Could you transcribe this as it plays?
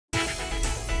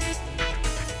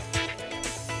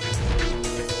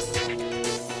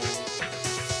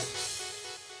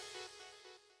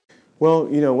Well,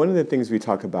 one of the things we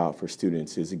talk about for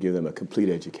students is to give them a complete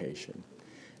education.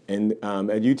 And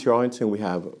at UT Arlington, we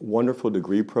have wonderful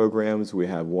degree programs. We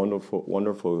have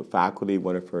wonderful faculty,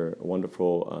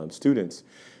 wonderful students.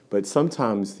 But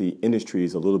sometimes the industry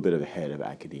is a little bit ahead of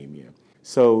academia.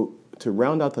 So to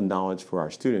round out the knowledge for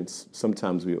our students,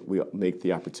 sometimes we make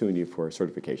the opportunity for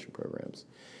certification programs.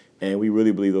 And we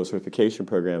really believe those certification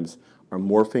programs are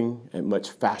morphing at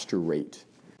much faster rate.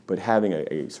 But having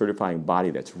a certifying body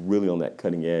that's really on that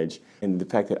cutting edge, and the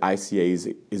fact that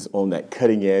ISCEA is on that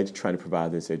cutting edge trying to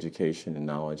provide this education and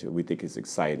knowledge, we think is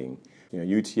exciting.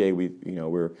 UTA,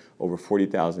 we're over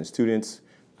 40,000 students,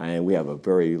 and we have a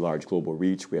very large global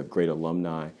reach. We have great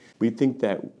alumni. We think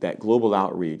that global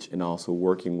outreach and also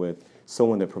working with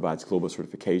someone that provides global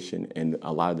certification in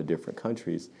a lot of the different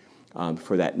countries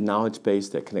for that knowledge base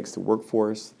that connects the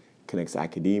workforce, connects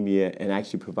academia, and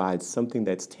actually provides something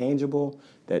that's tangible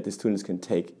that the students can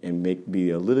take and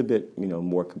be a little bit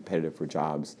more competitive for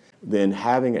jobs. Then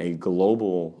having a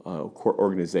global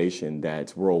organization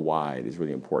that's worldwide is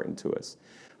really important to us.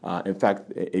 In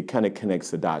fact, it kind of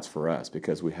connects the dots for us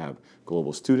because we have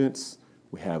global students,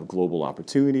 we have global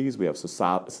opportunities, we have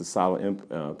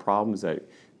societal problems that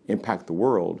impact the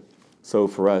world. So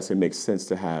for us, it makes sense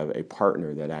to have a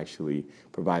partner that actually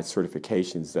provides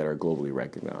certifications that are globally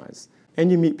recognized.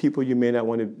 And you meet people you may not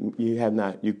want to,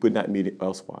 you would not meet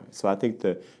elsewhere. So I think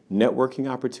the networking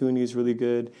opportunity is really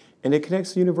good, and it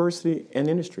connects the university and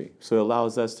industry. So it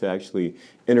allows us to actually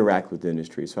interact with the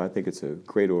industry. So I think it's a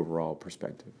great overall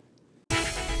perspective.